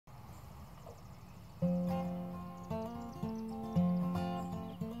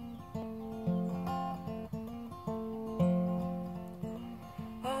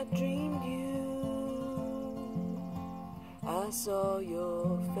saw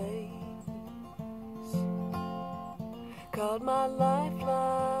your face, caught my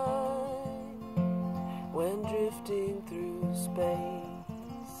lifeline when drifting through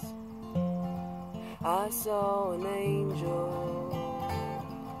space. I saw an angel,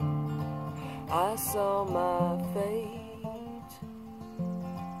 I saw my fate.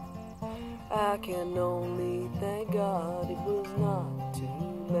 I can only thank God it was not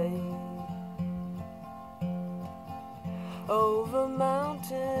too late. Over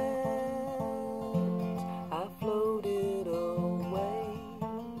mountains I floated away,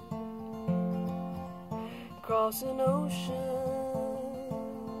 across an ocean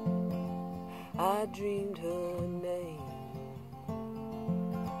I dreamed her name.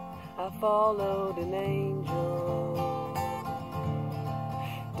 I followed an angel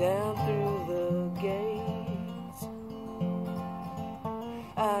down through the gates.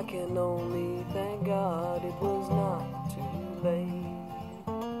 I can only thank God it was not too late.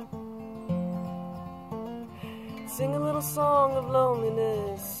 Sing a little song of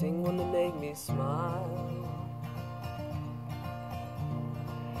loneliness, sing one to make me smile.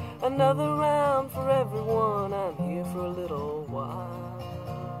 Another round for everyone, I'm here for a little while.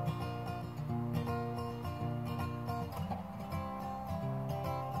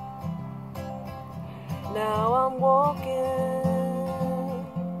 Now I'm walking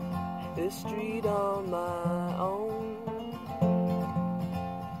this street on my own,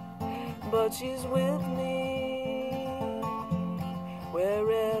 but she's with me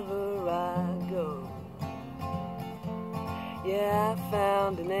wherever I go. Yeah, I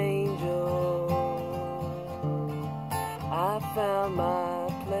found an angel, I found my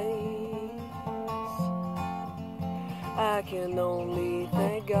place. I can only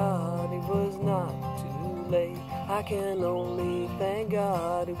thank God it was not too late. I can only thank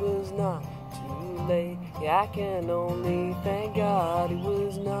God it was not too late. Yeah, I can only thank God it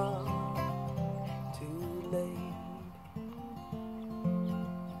was not